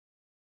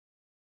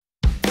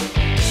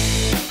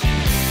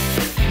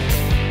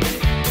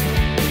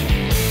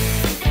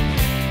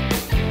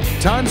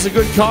Tons of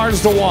good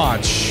cars to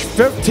watch.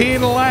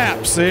 15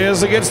 laps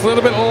as it gets a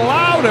little bit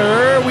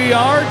louder. We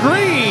are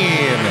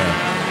green.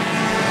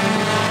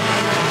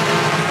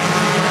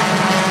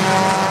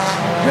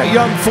 That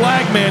young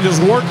flagman just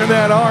working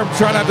that arm,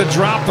 trying not to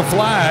drop the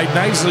flag.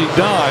 Nicely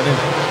done.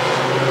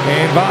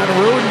 And Von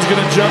Ruden's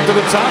going to jump to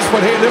the top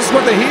spot. Hey, this is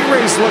what the heat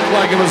race looked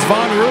like. It was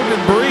Von Ruden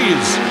and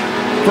Breeze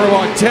for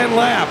about 10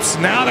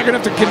 laps. Now they're going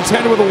to have to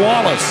contend with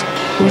Wallace,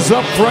 who's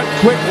up front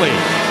quickly.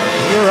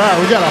 You're right.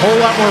 We got a whole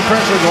lot more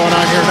pressure going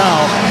on here now.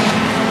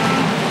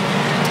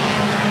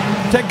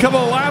 Take a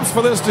couple of laps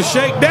for this to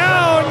shake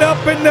down. Up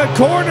in the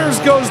corners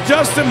goes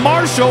Justin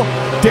Marshall.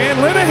 Dan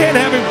Linehan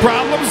having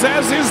problems,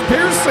 as is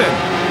Pearson.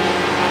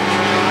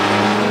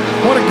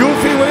 What a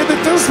goofy way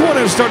that this one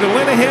has started.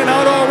 Linehan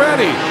out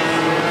already.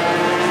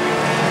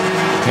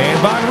 And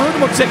Von Ruden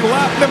will take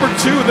lap number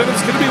 2. Then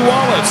it's going to be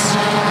Wallace,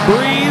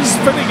 Breeze,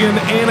 Finnegan,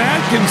 and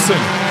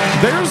Atkinson.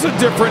 There's a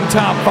different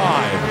top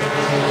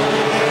 5.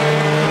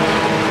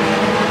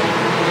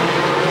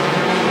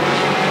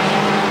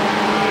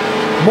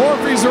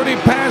 Morphy's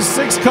already passed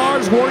 6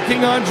 cars,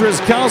 working on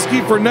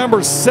Drizkowski for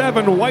number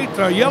 7.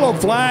 Yellow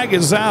flag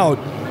is out.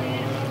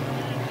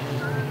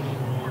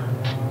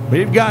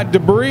 We've got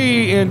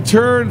debris in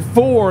turn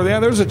 4. Yeah,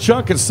 there's a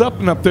chunk of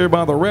something up there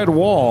by the red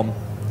wall.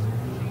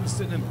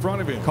 Sitting in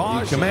front of him.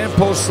 Caution. Command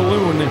Post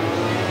Saloon.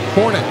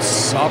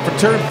 Hornets off of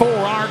turn 4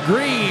 are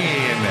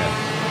green.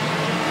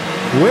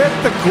 With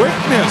the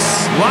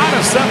quickness. A lot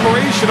of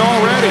separation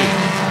already.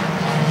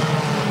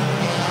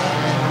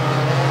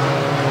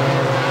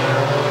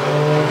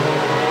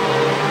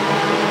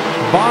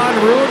 Von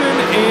Ruden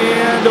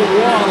and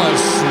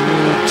Wallace.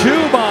 2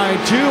 by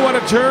 2 on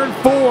a turn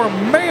 4.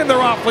 Man,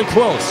 they're awfully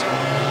close.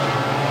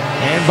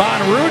 And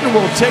Von Ruden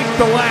will take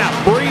the lap.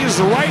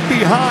 Breeze right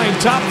behind.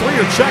 Top 3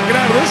 are checking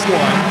out of this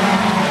one.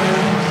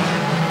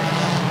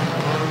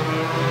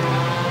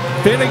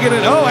 Finnegan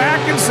and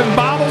Atkinson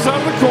bobbles out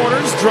of the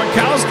corners.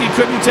 Drizkowski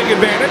couldn't take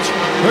advantage.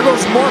 There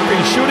goes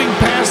Morphy shooting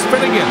past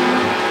Finnegan.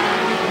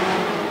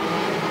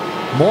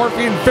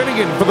 Morphy and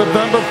Finnegan for the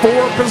number 4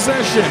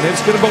 possession.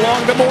 It's going to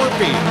belong to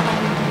Morphy.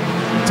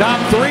 Top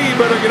 3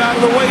 better get out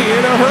of the way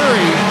in a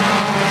hurry.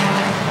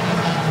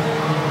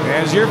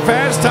 As your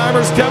fast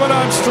timers coming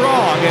on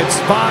strong, it's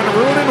Von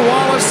Ruden,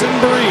 Wallace, and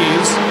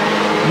Breeze.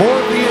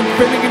 Morphy and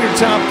Finnegan your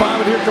top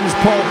 5, and here comes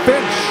Paul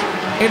Finch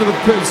into the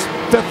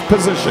 5th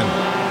position.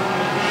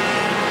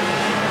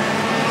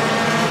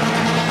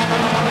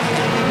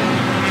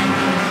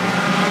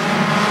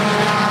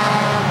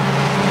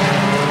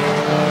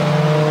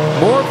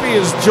 Morphy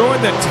has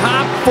joined the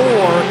top 4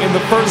 in the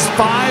first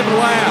 5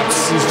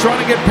 laps. He's trying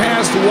to get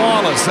past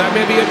Wallace. That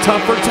may be a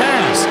tougher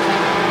task.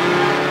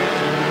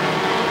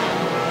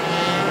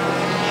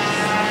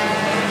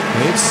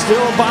 It's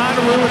still Von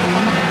Ruden.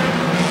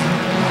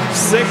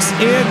 6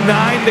 in,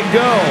 9 to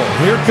go.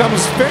 Here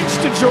comes Finch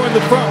to join the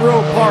front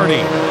row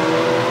party.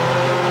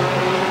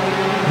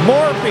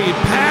 Morphy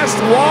past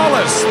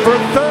Wallace for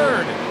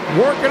 3rd.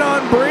 Working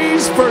on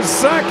Breeze for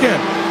 2nd.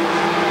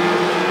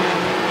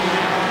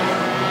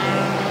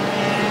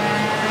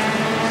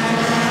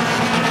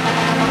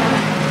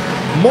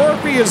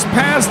 Morphy has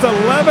passed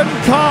 11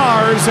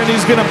 cars, and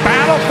he's going to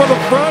battle for the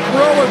front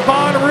row with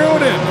Von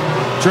Ruden.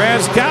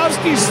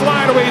 Drizkowski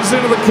slideaways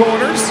into the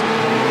corners.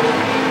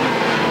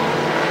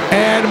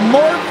 And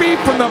Morphy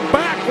from the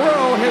back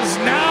row has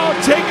now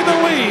taken the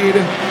lead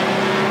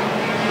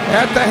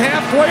at the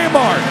halfway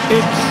mark.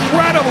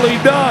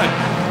 Incredibly done.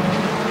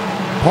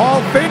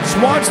 Paul Finch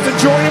wants to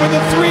join him in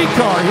the 3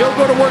 car. He'll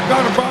go to work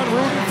on Von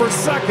Ruden for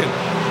 2nd.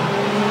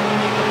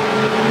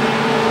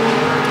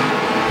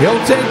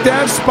 He'll take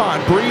that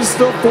spot. Breeze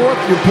still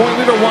 4th. Your point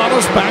leader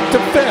Wallace back to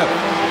 5th.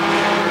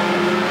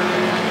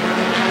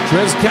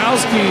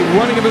 Drizkowski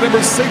running in the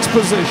number 6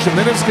 position.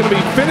 Then it's going to be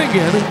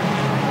Finnegan,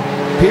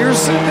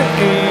 Pearson,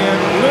 and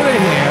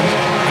Linehan,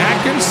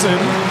 Atkinson,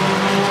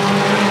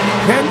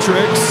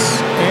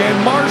 Hendricks, and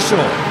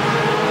Marshall.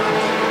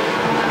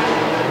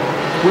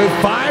 With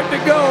 5 to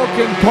go,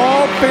 can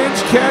Paul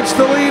Finch catch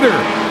the leader?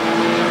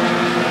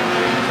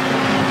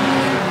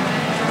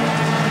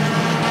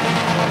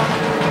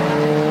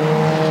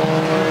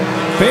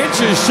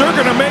 Finch is sure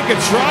going to make a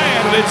try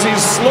at it as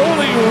he's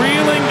slowly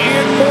reeling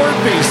in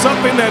Morphy.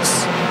 Something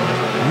that's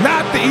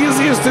not the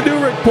easiest to do,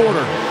 Rick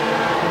Porter.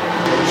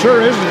 Sure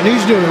isn't, and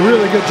he's doing a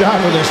really good job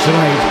with this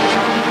tonight.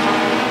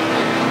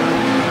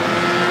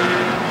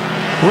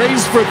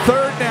 Race for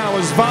 3rd now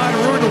is Von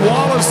Ruden,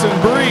 Wallace, and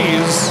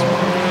Breeze.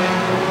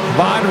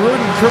 Von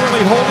Ruden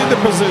currently holding the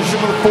position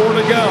with 4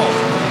 to go.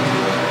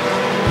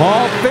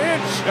 Paul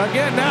Finch,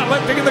 again, not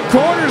lifting in the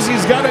corners.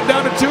 He's got it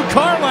down to 2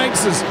 car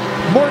lengths as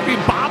Morphy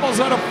bobbles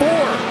out of 4.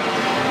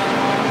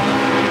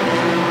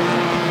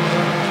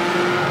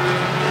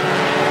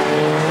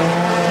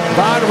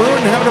 Von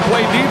Ruden having to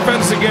play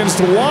defense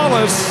against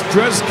Wallace,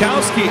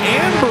 Drizkowski,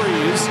 and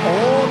Breeze,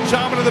 all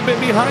chomping to the bit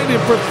behind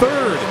him for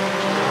 3rd.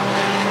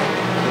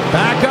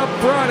 Back up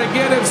front,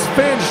 again, it's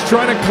Finch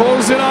trying to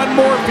close in on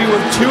Morphy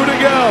with 2 to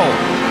go.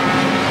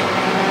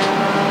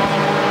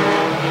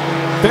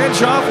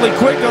 Finch awfully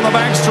quick on the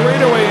back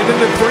straightaway and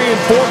into 3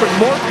 and 4, but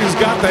Morgan's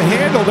got the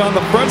handle down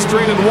the front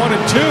straight in 1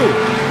 and 2.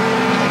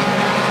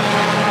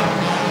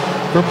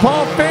 For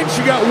Paul Finch,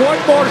 you got one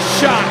more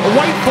shot.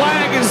 White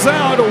flag is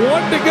out, 1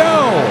 to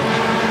go.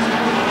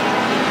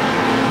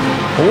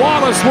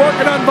 Wallace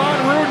working on Von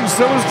Ruden,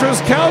 so is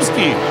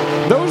Truskowski.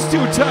 Those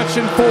two touch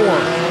in 4.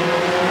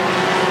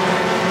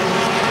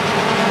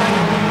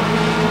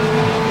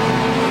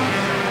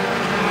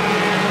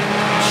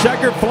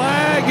 Checker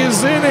flag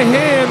is in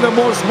hand. The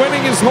most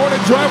winningest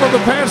Hornet driver of the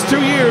past 2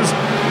 years.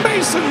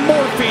 Mason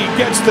Morphy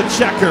gets the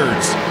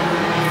checkers.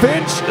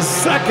 Finch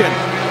second.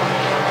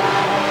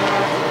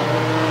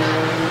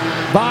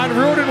 Von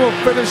Ruden will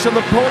finish on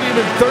the podium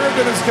in third,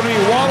 and it's going to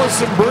be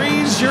Wallace and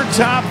Breeze, your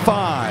top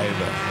 5.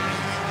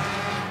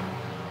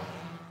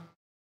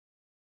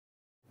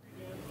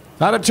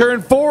 Out of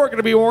turn 4, going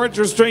to be more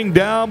interesting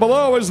down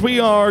below as we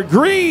are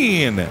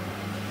green.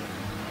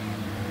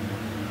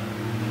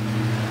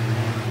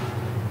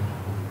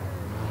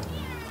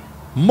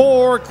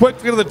 Moore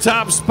quickly to the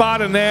top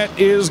spot, and that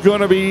is going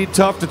to be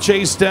tough to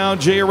chase down.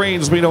 Jay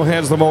Raines, we know,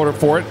 has the motor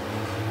for it.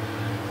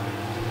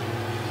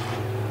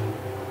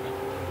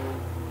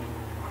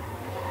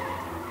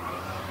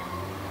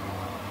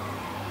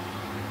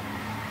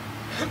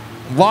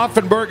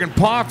 Laufenberg and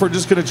Poff are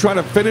just going to try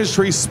to finish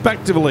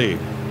respectively.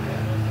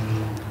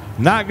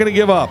 Not going to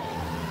give up.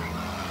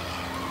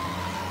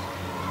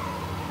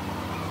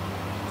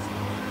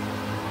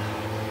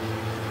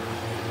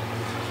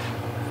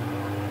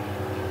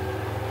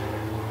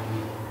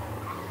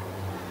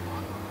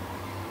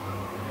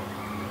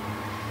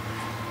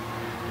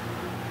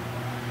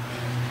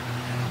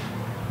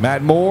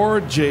 Matt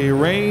Moore, Jay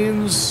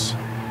Raines,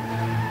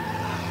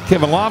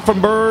 Kevin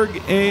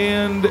Laufenberg,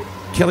 and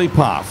Kelly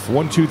Poff.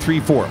 1, 2, 3,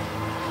 4.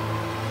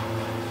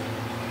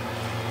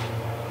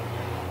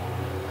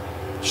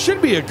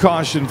 Should be a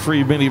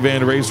caution-free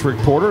minivan race, Rick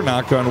Porter.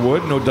 Knock on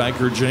wood, no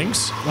Diker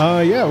jinx.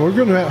 Yeah, we're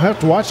going to have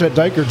to watch that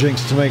Diker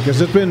jinx tonight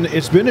because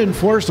it's been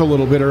enforced a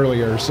little bit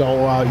earlier. So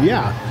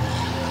yeah,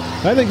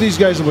 I think these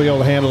guys will be able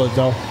to handle it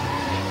though.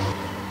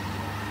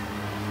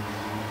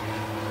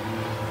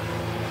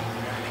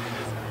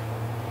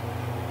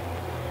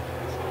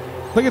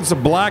 I think it's a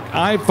black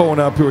iPhone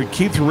up here with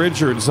Keith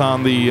Richards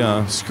on the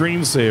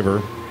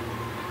screensaver.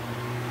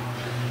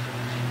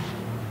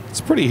 It's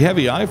a pretty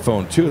heavy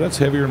iPhone, too. That's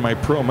heavier than my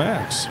Pro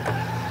Max.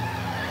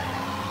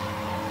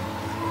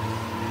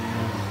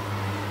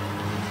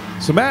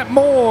 So Matt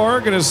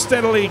Moore going to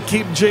steadily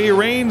keep Jay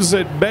Raines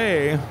at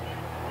bay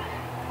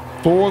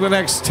for the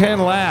next 10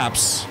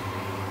 laps.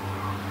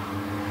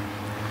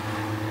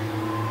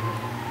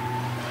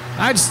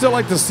 I'd still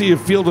like to see a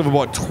field of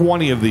about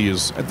 20 of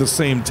these at the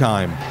same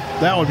time.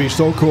 That would be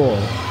so cool.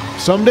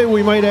 Someday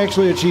we might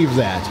actually achieve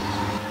that.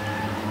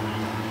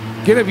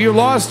 Again, if you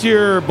lost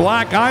your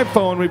black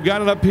iPhone, we've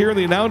got it up here in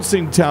the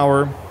announcing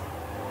tower.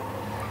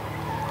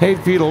 Hate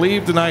for you to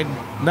leave tonight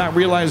and not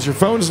realize your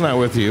phone's not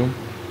with you.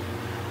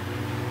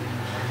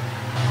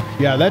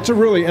 Yeah, that's a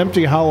really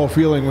empty, hollow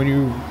feeling when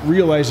you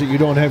realize that you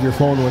don't have your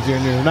phone with you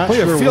and you're not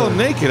sure. You're feeling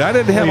naked. I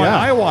didn't have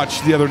my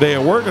iWatch the other day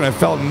at work and I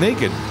felt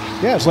naked.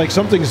 Yeah, it's like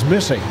something's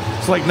missing.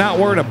 It's like not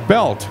wearing a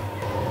belt.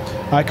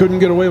 I couldn't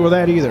get away with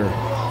that either.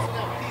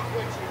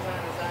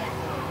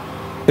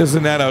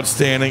 Isn't that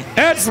outstanding?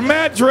 It's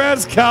Matt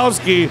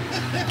Drazkowski,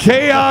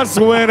 chaos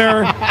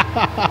winner.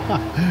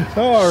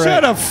 All right.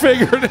 Should have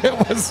figured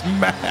it was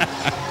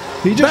Matt.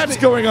 That's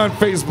going on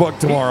Facebook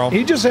tomorrow.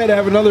 He just had to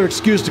have another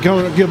excuse to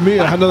come and give me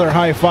another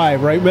high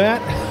five, right,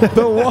 Matt?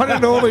 The one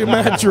and only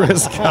Matt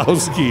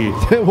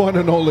Drazkowski. The one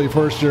and only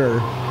for sure.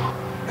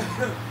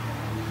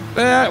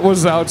 That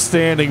was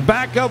outstanding.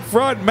 Back up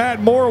front, Matt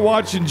Moore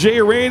watching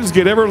Jay Raines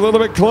get ever a little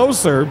bit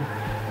closer.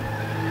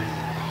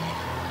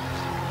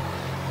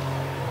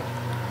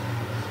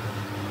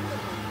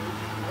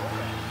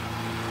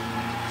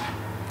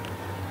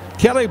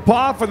 Kelly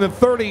Poff in the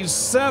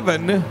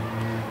 37,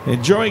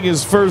 enjoying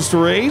his first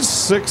race.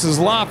 6 is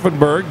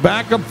Laufenberg.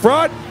 Back up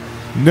front,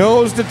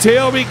 nose to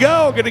tail we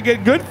go. Going to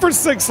get good for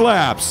 6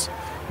 laps.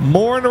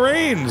 Moore and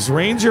Raines.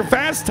 Raines your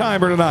fast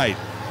timer tonight.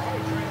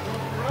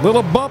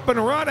 Little bump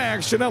and run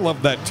action. I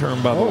love that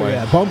term, by the way.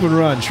 Yeah, bump and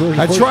run. Sure.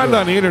 I tried it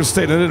on the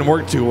interstate. It didn't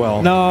work too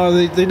well. No,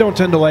 they don't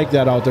tend to like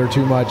that out there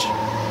too much.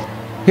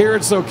 Here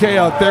it's okay.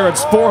 Out there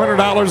it's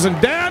 $400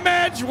 in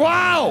damage.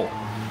 Wow.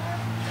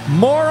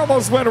 Moore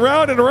almost went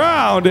round and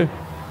round.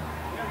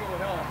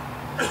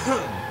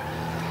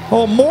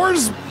 Oh,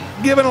 Moore's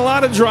given a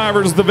lot of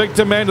drivers the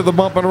victim end of the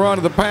bump and run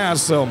of the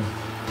past, so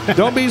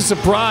don't be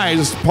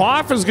surprised.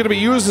 Poff is going to be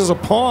used as a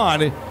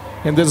pawn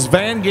in this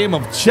van game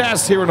of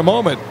chess here in a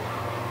moment.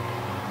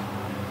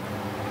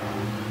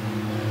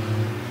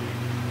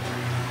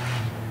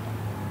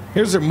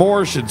 Here's where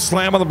Moore should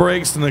slam on the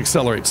brakes and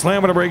accelerate.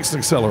 Slam on the brakes and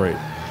accelerate.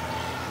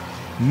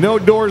 No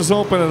doors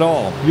open at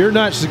all. You're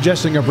not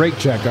suggesting a brake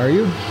check, are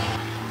you?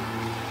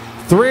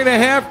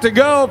 3.5 to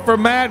go for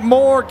Matt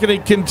Moore. Can he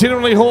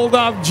continually hold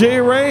off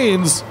Jay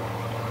Raines?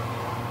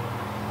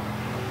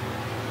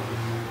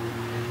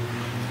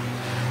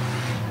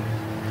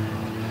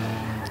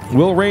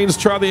 Will Raines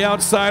try the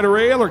outside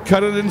rail or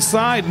cut it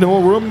inside?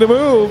 No room to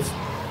move.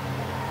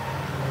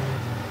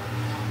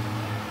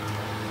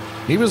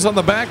 He was on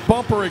the back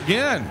bumper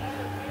again.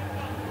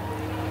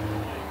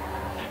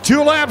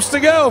 2 laps to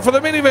go for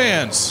the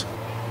minivans.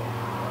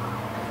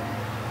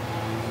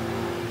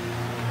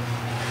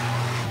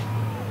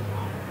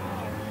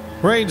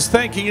 Raines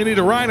thanking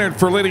Anita Reinhardt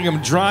for letting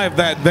him drive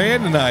that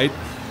van tonight.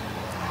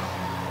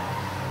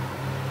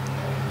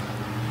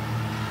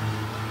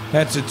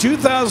 That's a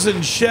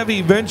 2000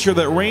 Chevy Venture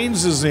that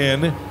Raines is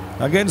in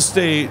against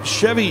a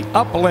Chevy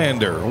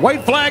Uplander.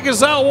 White flag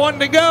is out, 1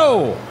 to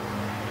go.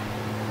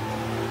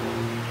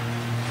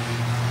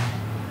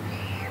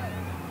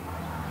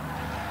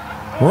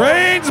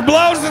 Raines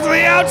blows it to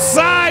the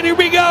outside. Here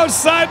we go,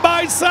 side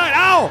by side.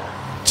 Ow!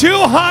 Too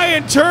high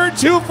in turn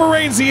 2 for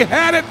Raines. He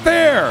had it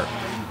there.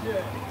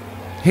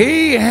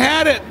 He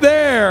had it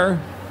there.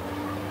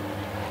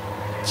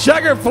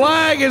 Checker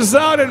flag is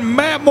out, and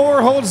Matt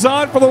Moore holds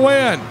on for the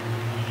win.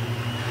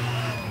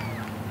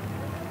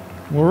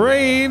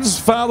 Raines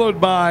followed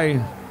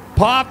by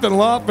Pop and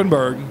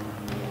Laufenberg.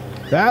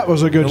 That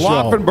was a good show.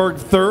 Laufenberg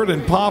third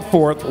and Pop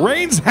fourth.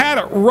 Raines had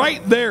it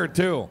right there,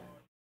 too.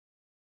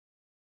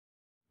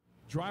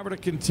 Driver to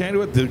contend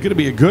with. There's going to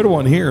be a good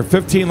one here.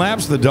 15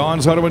 laps of the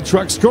Dons Auto and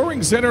Truck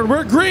Scoring Center.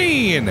 We're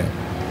green.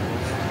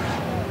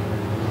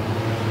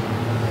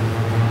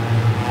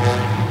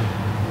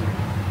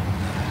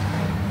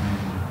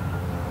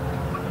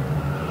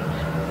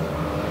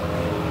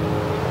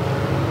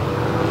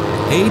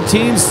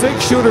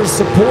 Six-shooters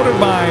supported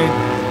by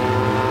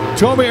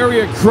Tomah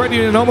Area Credit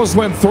Union almost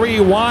went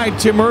 3 wide.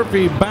 Tim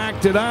Murphy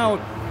backed it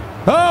out.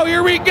 Oh,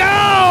 here we go!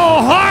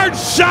 Hard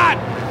shot!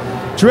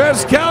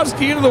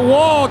 Treskowski into the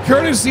wall,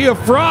 courtesy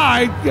of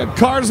Fry. Got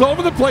cars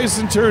over the place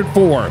in turn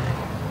 4.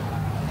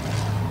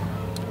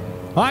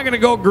 I'm going to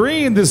go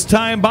green this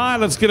time by.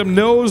 Let's get him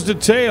nose to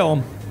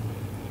tail.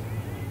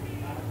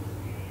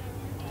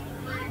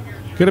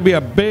 Going to be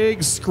a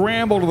big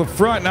scramble to the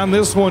front. And on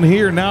this one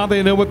here, now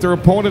they know what their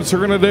opponents are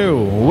going to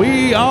do.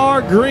 We are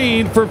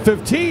green for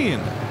 15.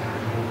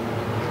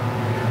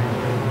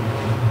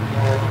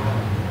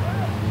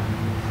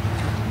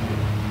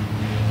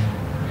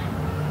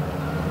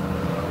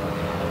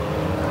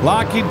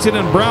 Lockington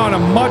and Brown a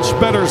much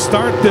better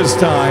start this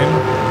time.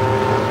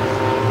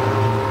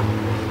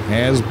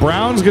 As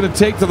Brown's going to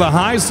take to the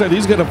high side.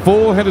 He's got a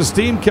full head of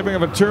steam coming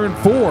up at turn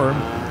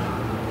 4.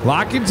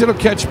 Lockington will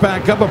catch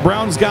back up, but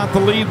Brown's got the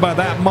lead by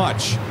that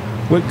much.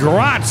 With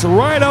Grotz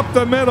right up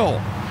the middle.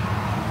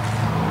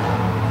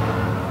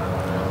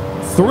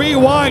 3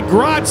 wide,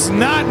 Grotz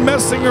not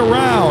messing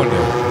around.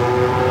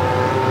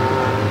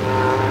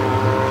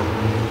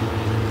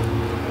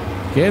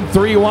 Again,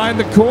 3 wide in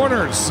the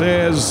corner.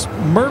 Says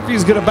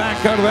Murphy's going to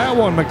back out of that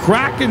one.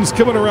 McCracken's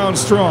coming around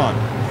strong.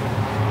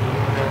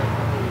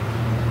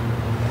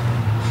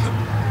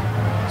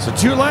 So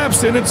 2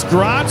 laps in, it's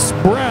Grotz,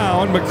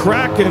 Brown,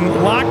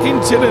 McCracken,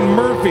 Lockington, and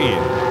Murphy.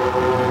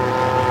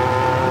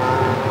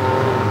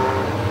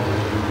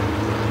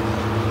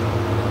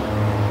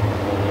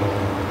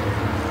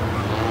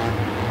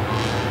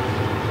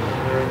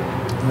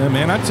 Yeah,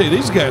 man, I tell you,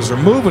 these guys are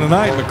moving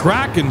tonight.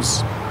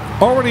 McCracken's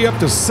already up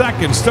to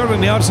second, starting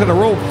on the outside of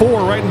row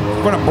 4, right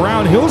in front of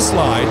Brown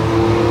Hillslide.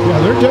 Yeah,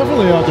 they're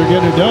definitely out there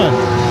getting it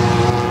done.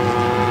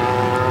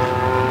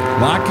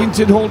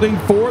 Lockington holding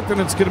 4th,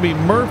 and it's going to be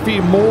Murphy,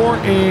 Moore,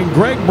 and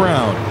Greg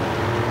Brown.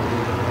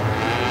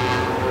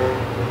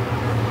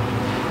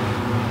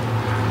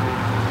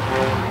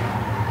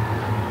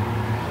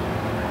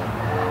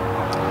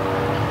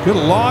 Good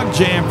log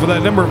jam for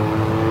that number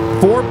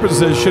 4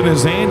 position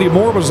as Andy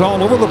Moore was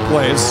all over the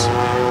place.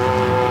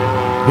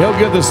 He'll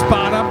give the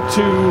spot up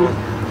to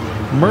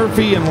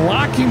Murphy and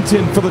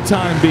Lockington for the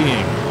time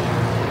being.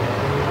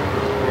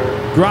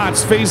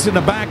 Grotz facing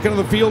the back end of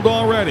the field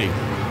already.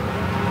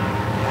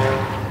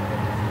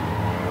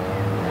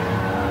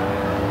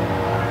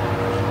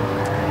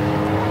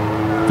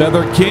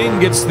 Feather King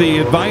gets the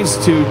advice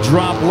to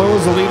drop low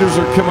as the leaders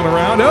are coming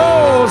around.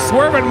 Oh,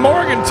 swerving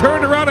Morgan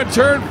turned around at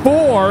turn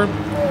 4.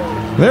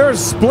 They're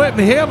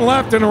splitting him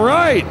left and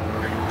right.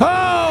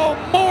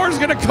 Oh, Moore's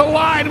going to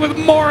collide with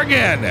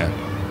Morgan.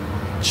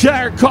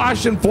 Checker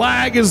caution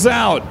flag is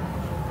out.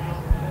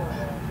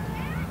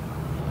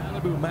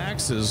 Malibu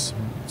Maxes.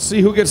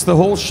 See who gets the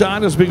whole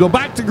shot as we go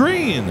back to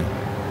green.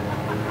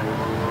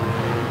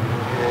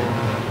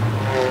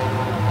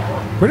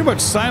 Pretty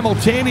much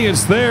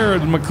simultaneous there.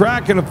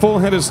 McCracken a full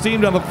head of steam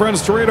down the front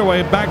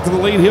straightaway. Back to the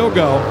lead he'll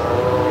go.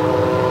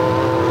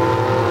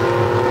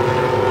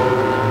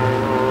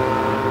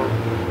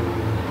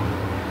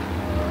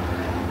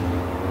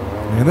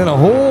 And then a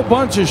whole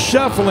bunch of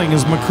shuffling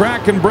as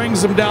McCracken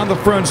brings him down the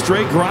front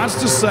straight. Grotz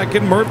to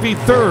second, Murphy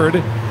third.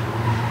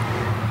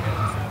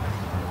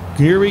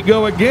 Here we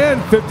go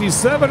again.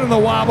 57 in the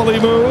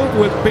wobbly move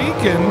with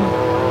Beacon.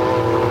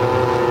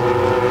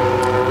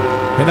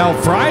 And now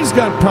Fry's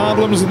got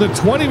problems in the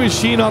 20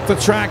 machine off the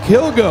track.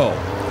 He'll go.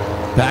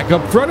 Back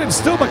up front, it's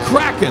still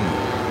McCracken.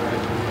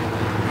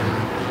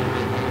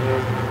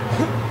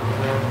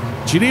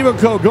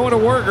 Geneva-Co going to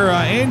work, or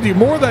Andy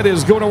Moore, that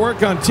is, going to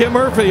work on Tim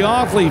Murphy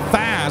awfully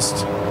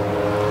fast.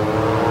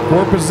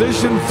 For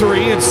position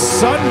 3, it's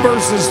son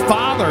versus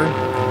father.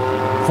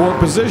 For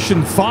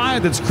position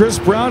 5, it's Chris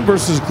Brown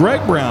versus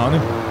Greg Brown.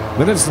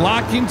 Then it's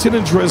Lockington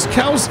and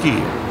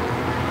Drizkowski.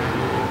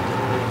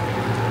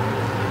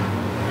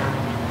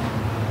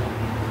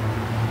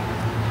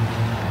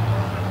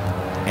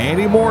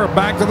 Andy Moore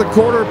back to the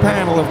quarter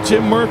panel of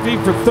Tim Murphy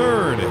for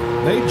third.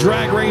 They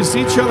drag race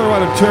each other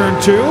out of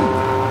turn 2.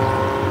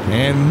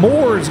 And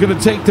Moore is going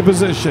to take the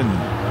position.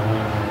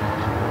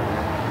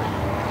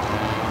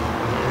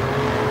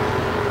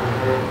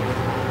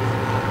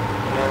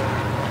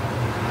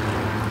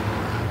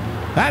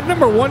 That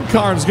number 1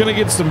 car is going to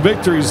get some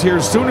victories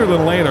here sooner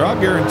than later. I'll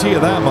guarantee you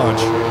that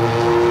much.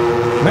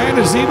 Man,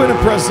 has he been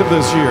impressive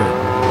this year.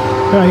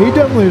 Yeah, he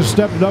definitely has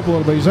stepped it up a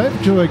little bit. He's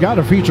actually got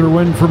a feature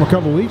win from a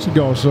couple weeks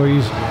ago, so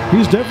he's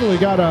definitely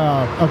got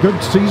a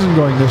good season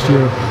going this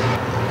year.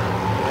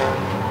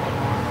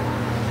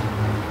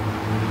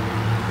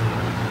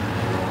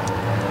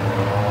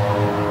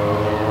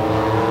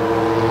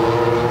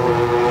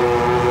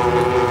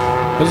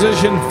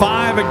 Position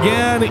 5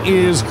 again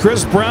is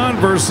Chris Brown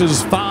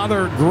versus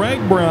father Greg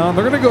Brown.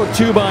 They're going to go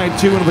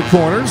 2x2 into the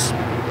corners.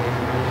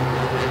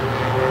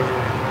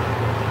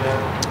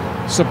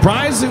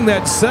 Surprising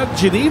that Seth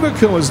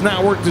Geneva-Co has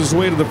not worked his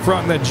way to the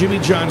front in that Jimmy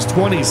John's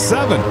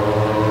 27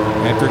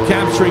 after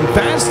capturing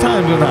fast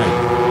time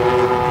tonight.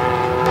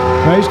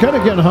 Now he's kind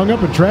of getting hung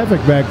up in traffic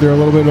back there a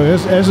little bit,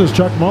 as is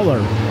Chuck Muller.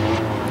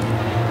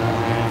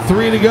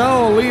 3 to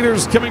go.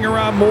 Leaders coming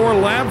around more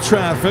lap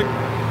traffic.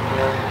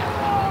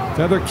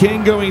 Heather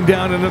King going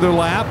down another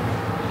lap.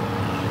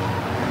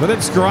 But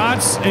it's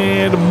Gratz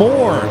and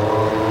Moore.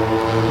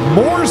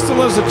 Moore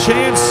still has a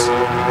chance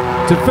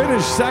to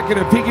finish second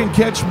if he can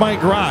catch Mike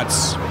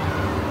Gratz.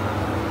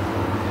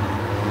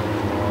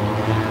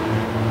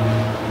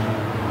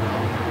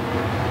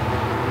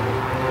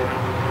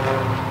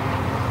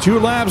 Two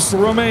laps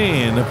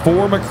remain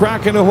for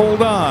McCracken to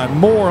hold on.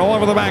 Moore all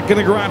over the back of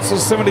the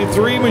Gratz's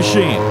 73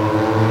 machine.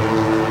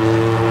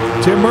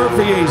 Tim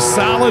Murphy a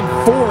solid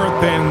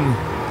 4th, and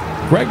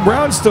Greg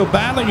Brown still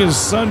battling his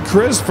son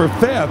Chris for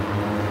 5th.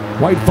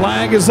 White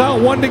flag is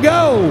out, 1 to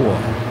go.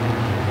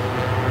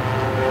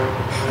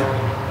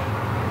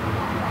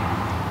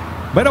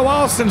 Been a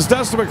while since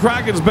Dustin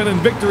McCracken's been in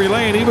victory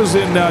lane. He was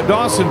in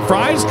Dawson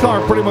Fry's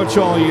car pretty much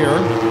all year.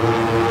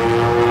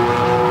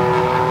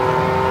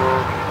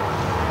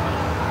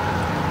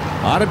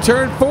 On a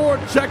turn 4,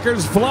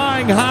 checkers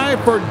flying high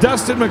for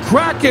Dustin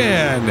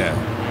McCracken.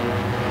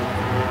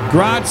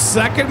 Gratz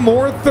second,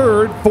 Moore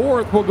third.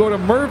 4th will go to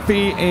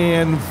Murphy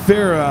and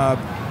Farah.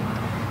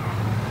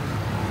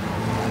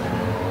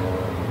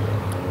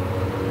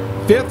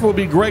 5th will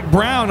be Greg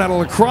Brown out of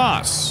La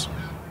Crosse.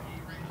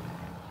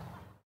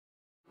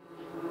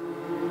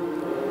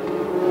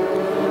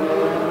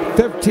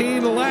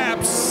 "15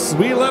 laps.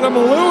 We let them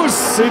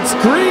loose. It's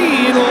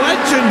green.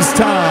 Legends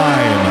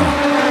time."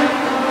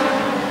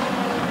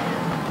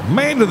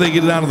 Man, do they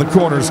get it out of the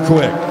corners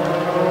quick.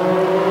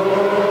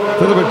 A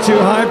little bit too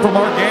high for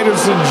Mark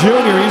Anderson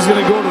Jr. He's going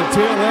to go to the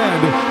tail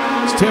end.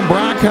 It's Tim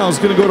Brockhouse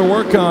going to go to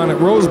work on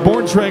Rose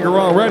Borntrager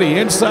already.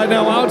 Inside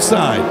now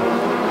outside.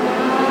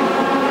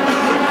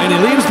 And he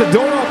leaves the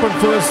door open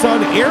for his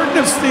son Ayrton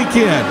to sneak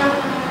in.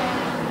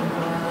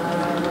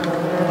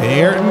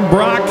 Ayrton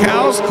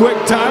Brockhouse,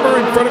 quick timer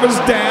in front of his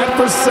dad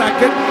for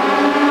second.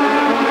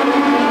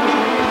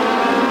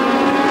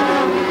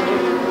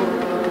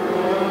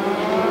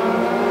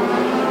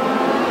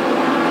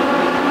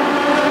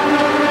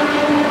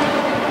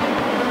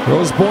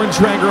 Rose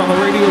Borntrager on the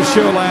radio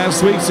show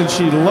last week said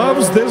she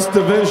loves this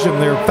division.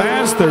 They're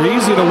fast, they're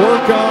easy to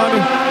work on,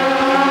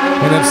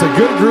 and it's a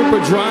good group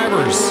of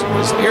drivers.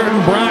 As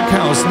Ayrton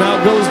Brockhouse now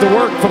goes to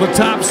work for the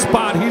top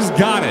spot, he's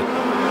got it.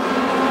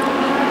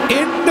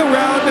 In the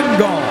round and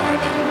gone.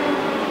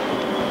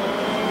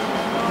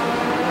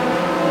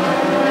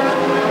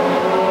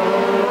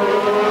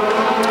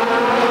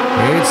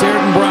 It's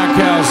Ayrton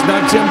Brockhouse,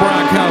 not Tim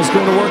Brockhouse,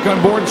 going to work on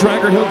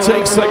Borntrager. He'll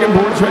take second,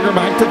 Borntrager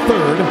back to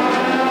third.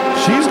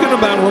 She's going to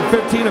battle a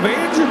 15 of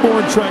Andrew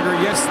Borntrager.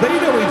 Yes, they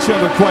know each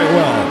other quite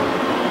well.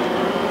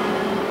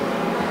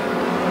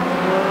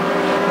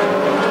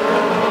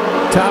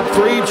 Top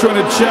 3 trying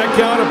to check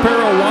out a pair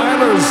of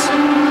Weilers.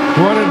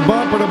 Running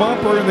bumper to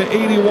bumper in the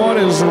 81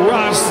 is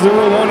Ross.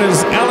 01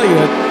 is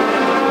Elliott.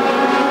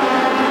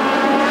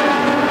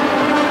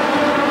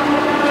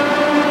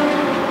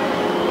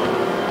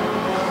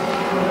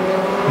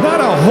 Not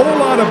a whole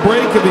lot of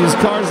brake in these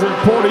cars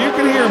reported. You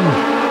can hear them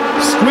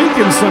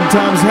squeaking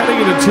sometimes heading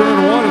into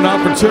turn 1 and out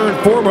for turn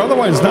 4, but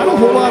otherwise not a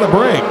whole lot of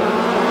brake.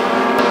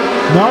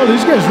 No,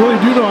 these guys really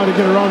do know how to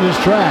get around this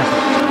track.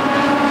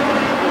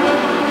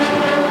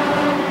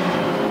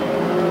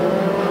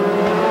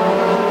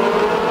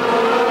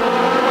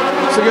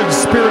 It's a good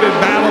spirited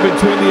battle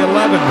between the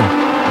 11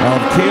 of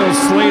Cale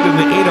Slade and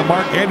the 8 of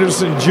Mark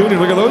Anderson Jr.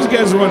 Look at those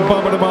guys who went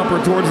bumper to bumper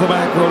towards the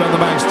back road on the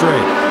back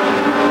straight.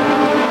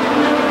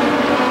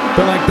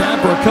 Been like that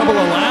for a couple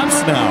of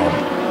laps now.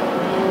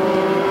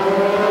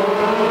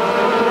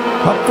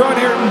 Up front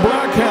here in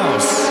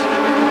Brockhouse,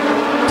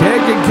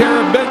 taking care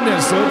of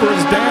business over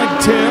his dad,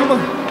 Tim.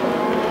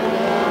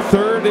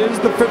 Third is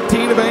the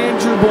 15 of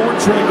Andrew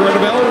Borntrager out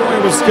of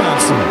Elroy,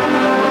 Wisconsin.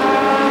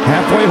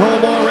 Halfway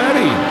home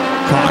already.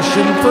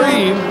 Caution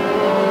free.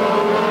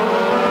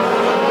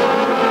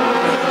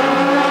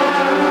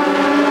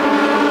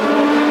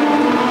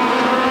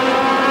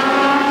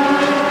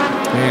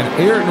 And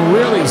Ayrton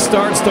really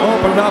starts to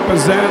open it up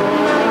as that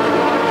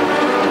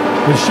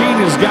machine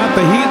has got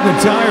the heat in the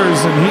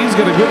tires, and he's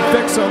got a good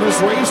fix on this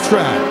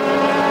racetrack.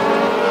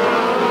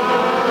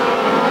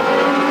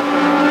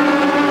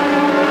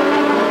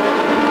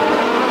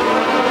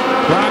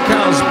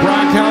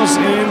 Brockhouse,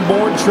 and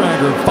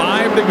Borntrager.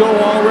 5 to go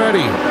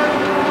already.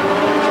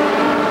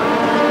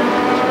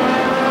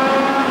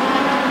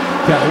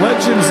 Got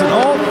legends in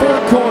all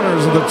 4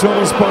 corners of the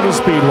Tomah-Sparta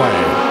Speedway.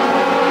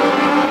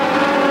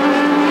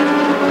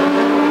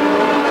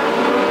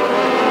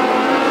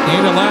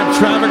 Into lap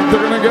traffic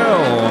they're going to go.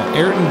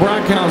 Ayrton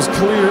Brockhouse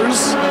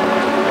clears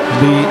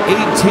the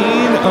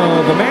 18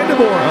 of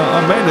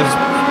Amanda's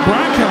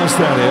Brockhouse,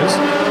 that is.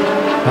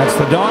 That's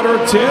the daughter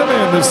of Tim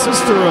and the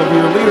sister of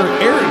your leader,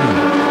 Ayrton.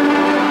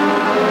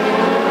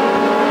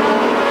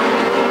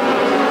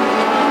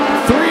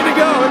 3 to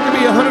go. It could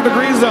be 100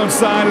 degrees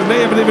outside, and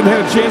they haven't even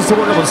had a chance to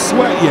work up a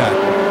sweat yet.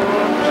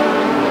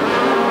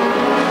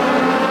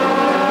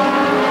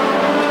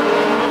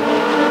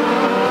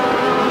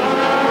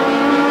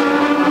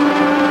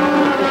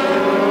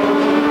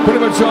 Pretty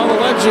much all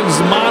the legends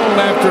modeled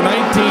after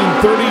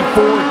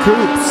 1934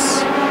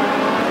 coupes.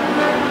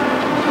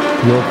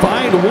 You'll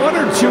find 1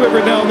 or 2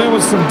 every now and then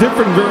with some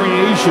different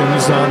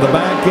variations on the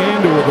back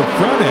end or the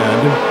front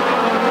end.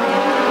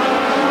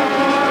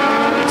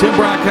 Tim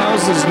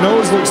Brockhouse's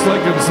nose looks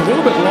like it's a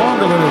little bit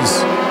longer than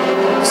his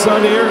son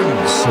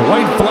Ayrton's. The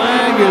white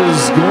flag is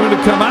going to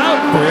come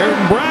out for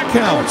Ayrton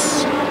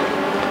Brockhouse.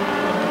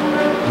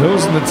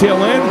 Those in the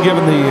tail end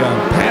giving the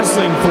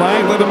passing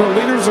flag. Let them know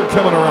leaders are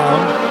coming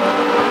around.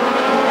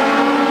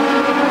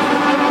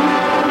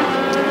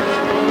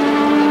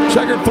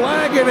 Checkered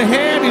flag in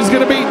hand. He's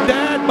going to beat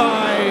Dad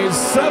by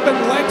 7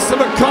 lengths of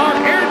a car.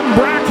 Ayrton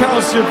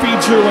Brockhouse, your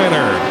feature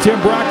winner. Tim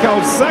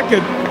Brockhouse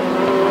second.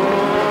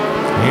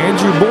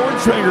 Andrew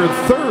Borntrager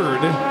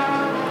third.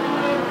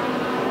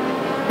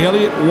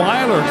 Elliott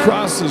Weiler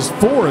crosses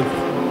fourth.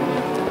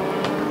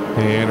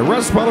 And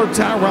Russ Weller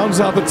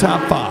rounds out the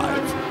top 5.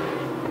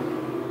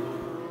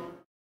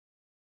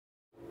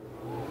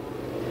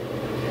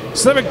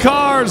 Seven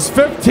cars,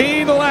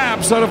 15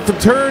 laps out of the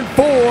turn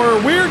 4.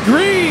 We're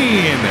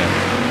green.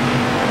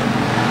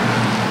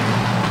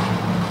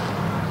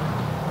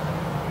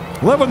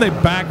 Love when they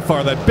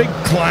backfire, that big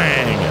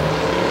clang.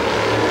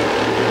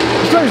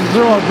 He's trying to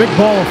throw out a big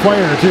ball of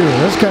fire, too.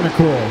 That's kind of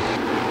cool.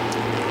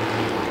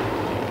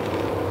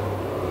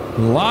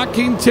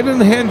 Lockington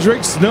and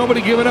Hendricks,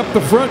 nobody giving up the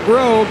front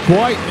row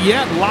quite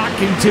yet.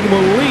 Lockington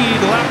will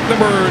lead lap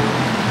number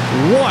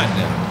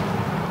 1.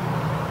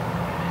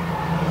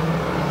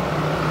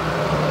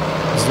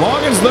 As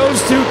long as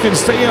those two can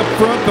stay up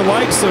front, the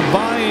likes of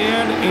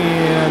Vian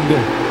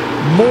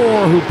and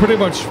Moore, who pretty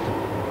much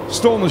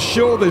stole the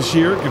show this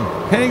year, can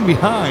hang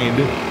behind.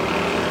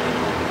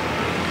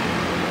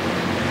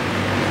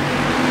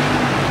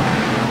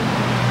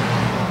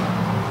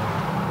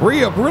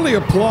 We really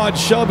applaud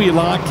Shelby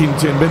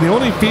Lockington, been the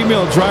only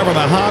female driver in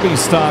the hobby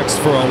stocks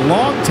for a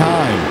long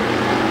time.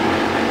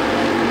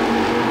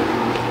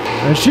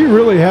 And she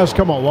really has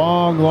come a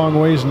long, long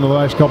ways in the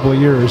last couple of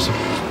years.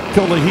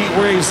 Couple of heat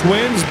race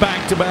wins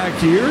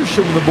back-to-back years,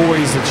 showing the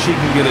boys that she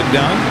can get it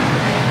done.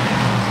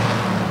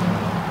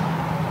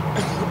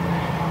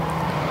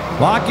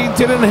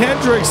 Lockington and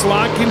Hendricks.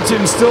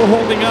 Lockington still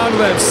holding on to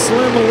that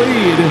slim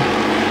lead.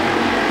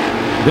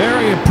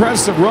 Very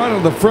impressive run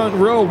on the front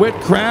row.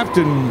 Whitcraft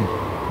and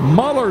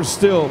Muller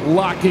still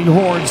locking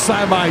horns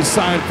side by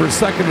side for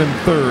second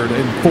and third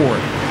and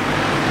fourth.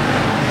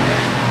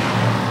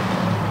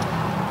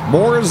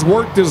 Moore has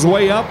worked his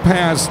way up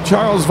past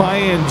Charles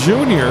Vian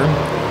Jr.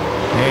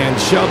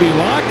 and Shelby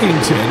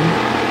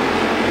Lockington.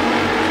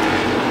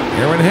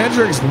 Aaron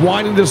Hendricks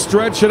wanting to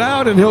stretch it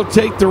out, and he'll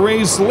take the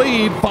race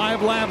lead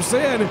 5 laps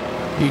in.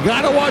 You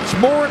got to watch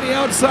Moore on the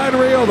outside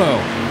rail,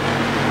 though.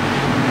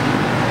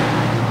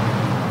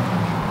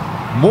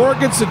 Moore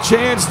gets a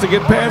chance to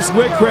get past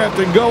Whitcraft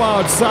and go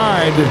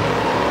outside.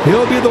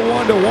 He'll be the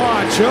one to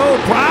watch. Oh,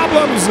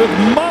 problems with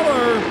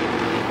Muller.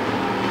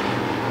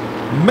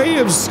 May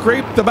have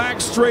scraped the back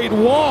straight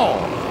wall.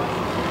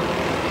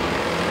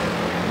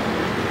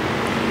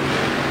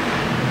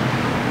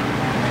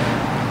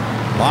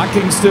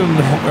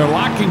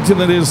 Lockington,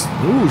 that is.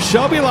 Ooh,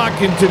 Shelby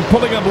Lockington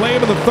pulling up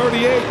lame in the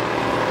 38.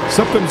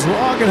 Something's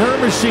wrong in her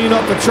machine.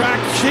 Off the track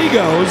she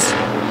goes.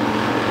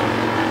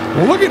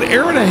 Well, look at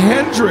Aaron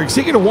Hendricks.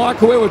 He can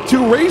walk away with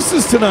 2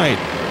 races tonight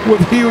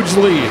with huge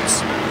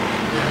leads.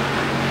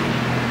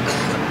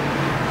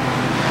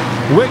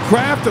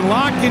 Whitcraft and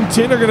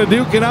Lockington are going to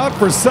duke it out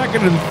for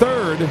second and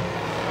third.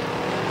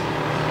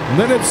 And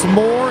then it's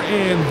Moore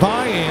and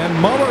Vian.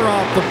 Muller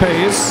off the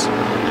pace.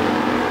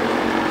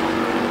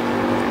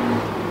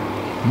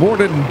 Moore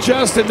didn't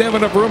have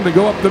enough room to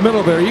go up the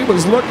middle there. He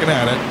was looking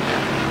at it.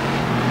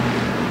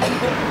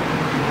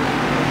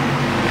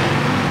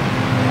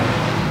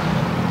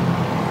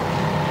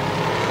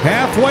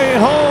 Halfway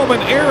home,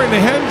 and Aaron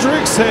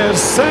Hendricks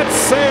has set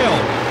sail.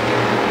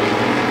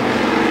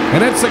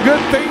 And it's a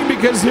good thing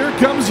because here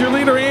comes your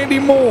leader, Andy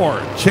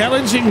Moore,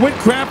 challenging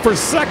Whitcraft for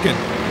second.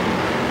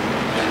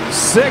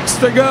 6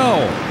 to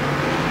go.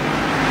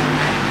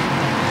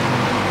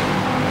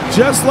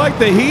 Just like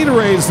the heat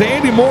race,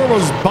 Andy Moore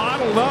was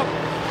bottled up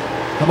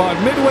about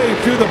midway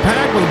through the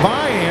pack with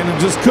Vian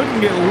and just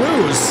couldn't get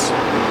loose.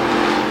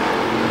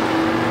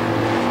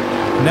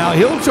 Now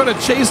he'll try to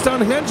chase down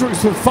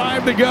Hendricks with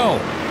 5 to go.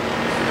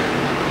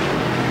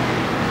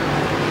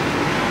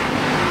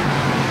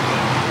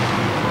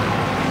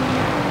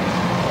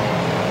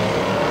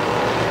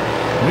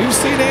 We've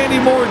seen Andy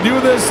Moore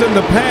do this in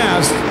the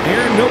past.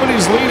 Aaron,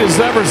 nobody's lead is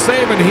ever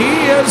safe, and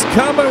he is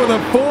coming with a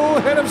full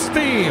head of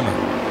steam.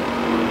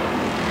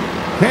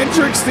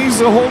 Hendricks needs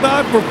to hold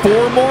on for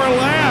 4 more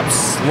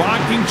laps.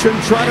 Lockington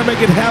trying to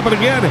make it happen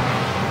again.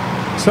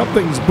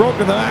 Something's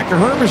broken the back of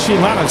her machine.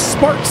 A lot of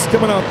sparks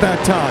coming out that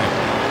time.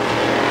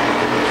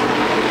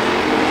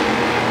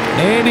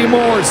 Andy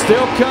Moore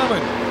still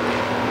coming.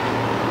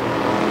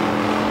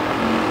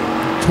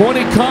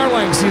 20 car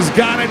lengths. He's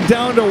got it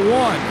down to 1.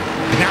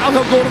 Now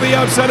he'll go to the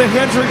outside of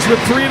Hendricks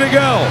with 3 to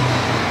go.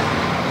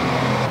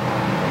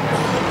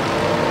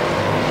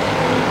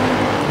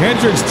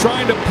 Hendricks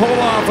trying to pull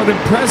off an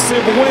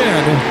impressive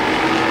win.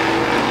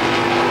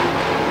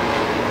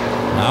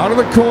 Out of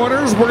the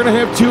corners, we're going to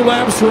have 2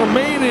 laps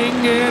remaining,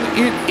 and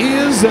it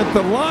is at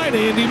the line.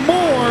 Andy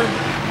Moore.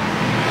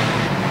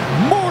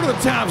 Moore to the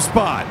top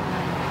spot.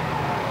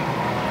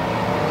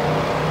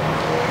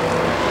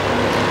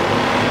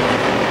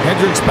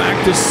 Hendricks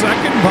back to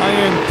second,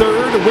 Vian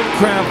third,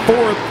 Whitcraft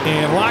fourth,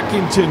 and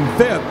Lockington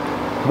fifth.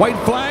 White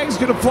flag's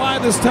going to fly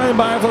this time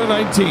by for the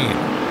 19.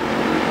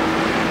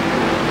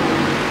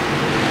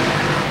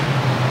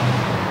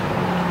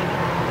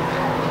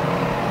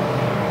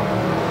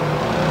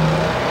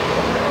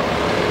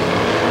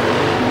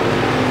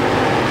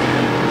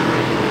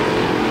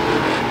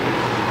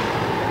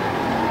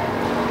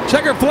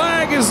 Checker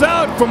flag is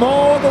out from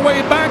all the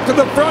way back to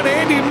the front.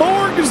 Andy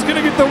Moore is going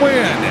to get the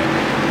win.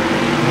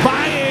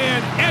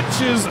 Vian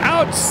etches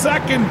out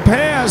second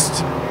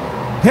past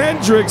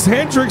Hendricks.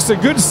 Hendricks a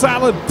good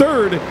solid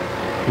third.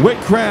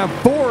 Whitcraft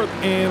fourth,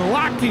 and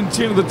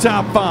Lockington to the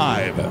top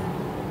 5.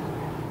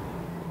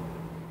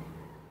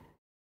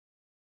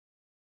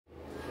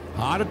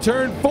 On to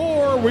turn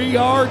 4, we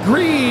are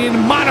green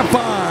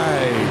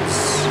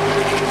modifieds.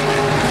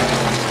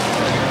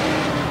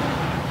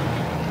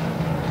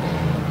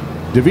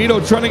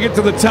 DeVito trying to get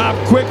to the top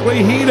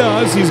quickly. He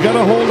does. He's got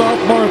to hold off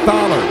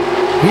Marthaler.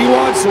 He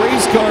wants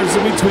race cars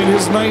in between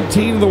his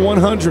 19 and the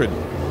 100.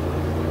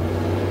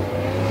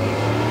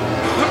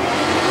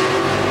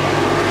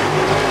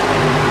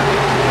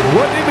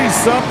 Wouldn't it be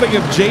something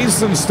if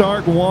Jason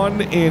Stark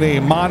won in a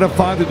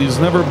modified that he's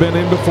never been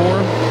in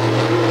before?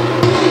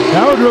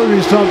 That would really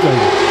be something.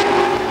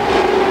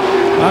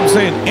 I'm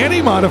saying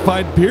any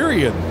modified,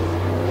 period.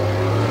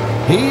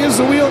 He is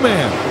the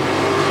wheelman.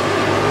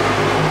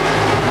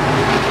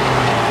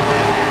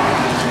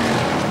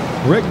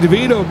 Rick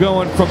DeVito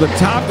going from the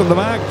top to the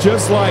back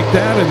just like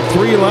that in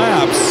 3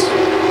 laps.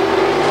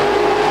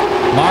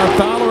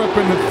 Marthaler up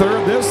in the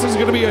third. This is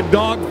going to be a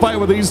dogfight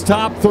with these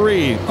top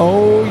 3.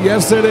 Oh,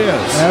 yes, it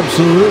is.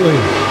 Absolutely.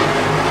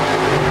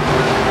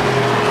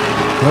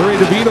 Larry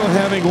DeVito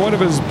having one of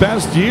his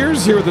best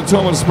years here at the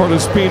Tomah-Sparta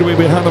Speedway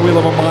behind the wheel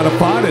of a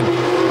modified.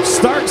 And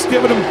Stark's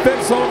giving him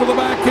fits over the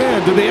back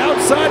end. To the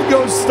outside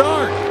goes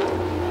Stark.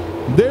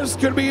 This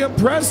could be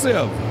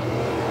impressive.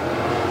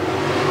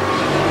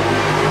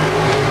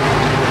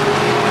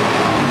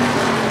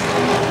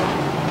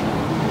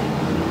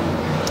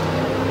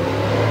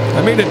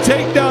 I mean, to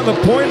take down the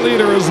point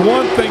leader is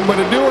one thing, but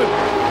to do it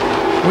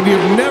when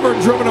you've never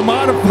driven a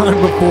modified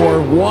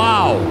before,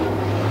 wow.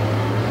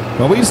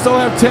 But we still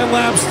have 10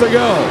 laps to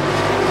go.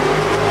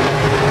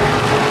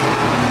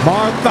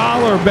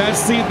 Marthaler,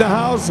 best seat in the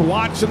house,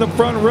 watching the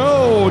front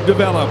row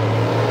develop.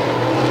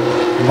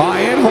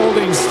 Vian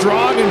holding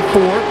strong in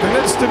fourth, and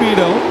it's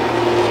DeVito.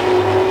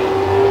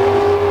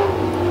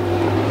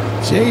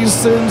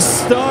 Jason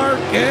Stark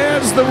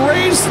as the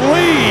race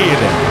lead.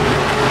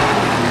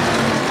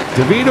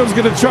 DeVito's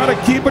going to try to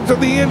keep it to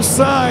the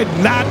inside.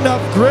 Not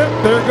enough grip.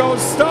 There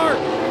goes Stark.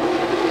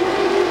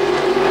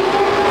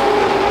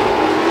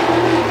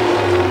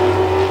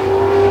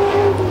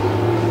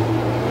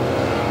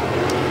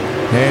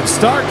 And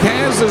Stark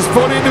has his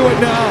foot into it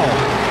now.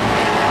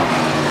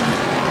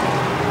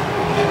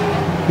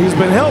 He's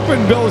been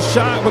helping Bill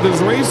Schott with his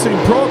racing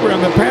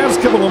program the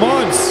past couple of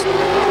months.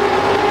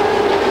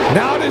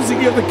 Now does he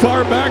give the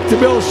car back to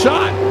Bill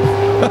Schott?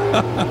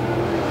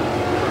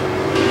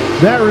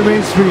 That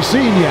remains to be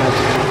seen yet.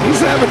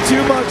 He's having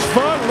too much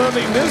fun. not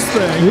loving this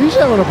thing. He's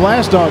having a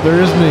blast out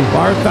there, isn't he?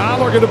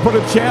 Bartholomew going to put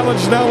a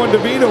challenge now on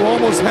DeVito,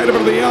 almost headed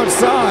to the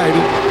outside.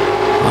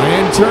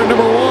 In turn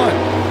number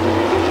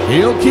 1.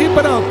 He'll keep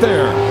it out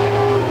there.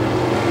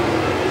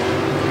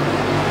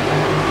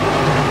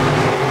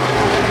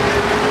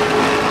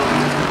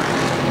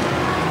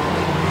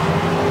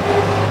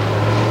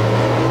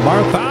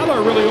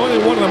 Bartholomew really only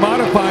one of the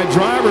modified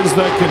drivers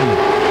that can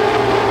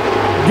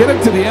get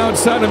it to the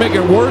outside and make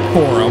it work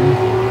for him.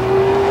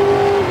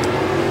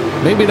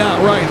 Maybe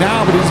not right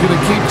now, but he's going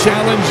to keep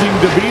challenging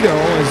DeVito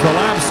as the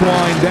laps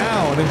wind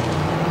down.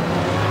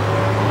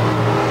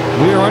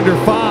 We are under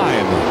 5.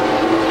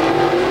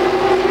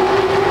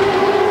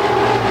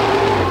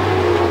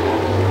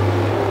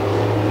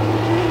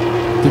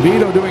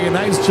 DeVito doing a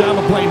nice job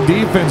of playing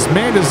defense.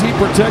 Man, does he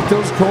protect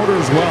those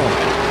corners well.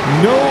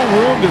 No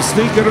room to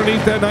sneak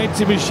underneath that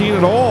 19 machine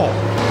at all.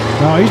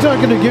 No, he's not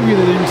going to give you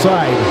that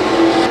inside.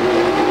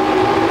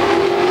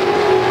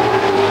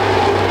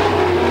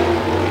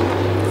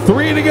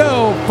 3 to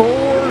go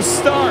for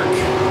Stark.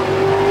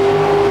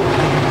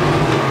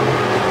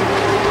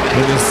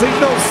 In the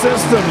signal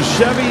system,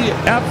 Chevy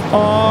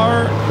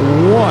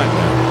FR1.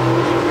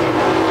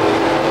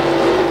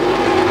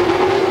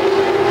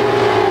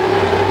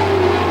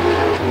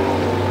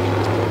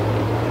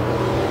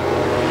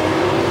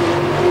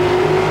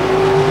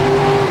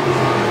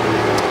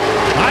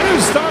 I knew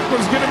Stark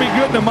was going to be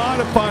good in the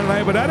modified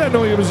tonight, but I didn't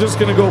know he was just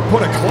going to go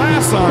put a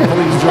class on for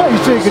these drivers.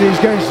 He's taking these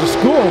guys to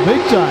school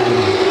big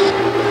time.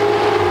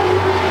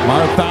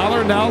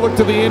 Bartholomew now look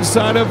to the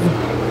inside of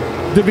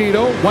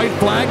DeVito. White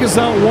flag is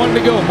out, 1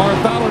 to go.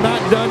 Bartholomew not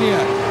done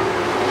yet.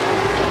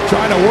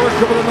 Trying to work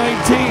over the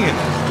 19.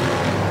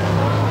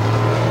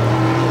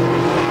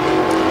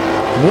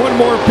 One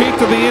more peek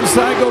to the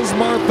inside goes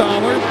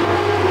Bartholomew.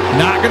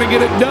 Not going to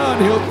get it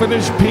done. He'll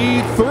finish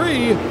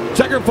P3.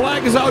 Checker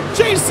flag is out.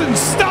 Jason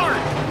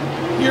Stark,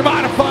 your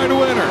modified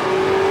winner.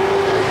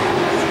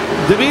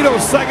 DeVito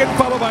second,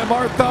 followed by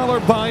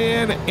Bartholomew,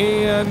 Buy-in,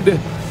 and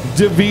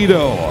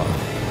DeVito.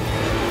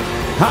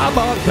 How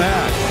about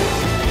that?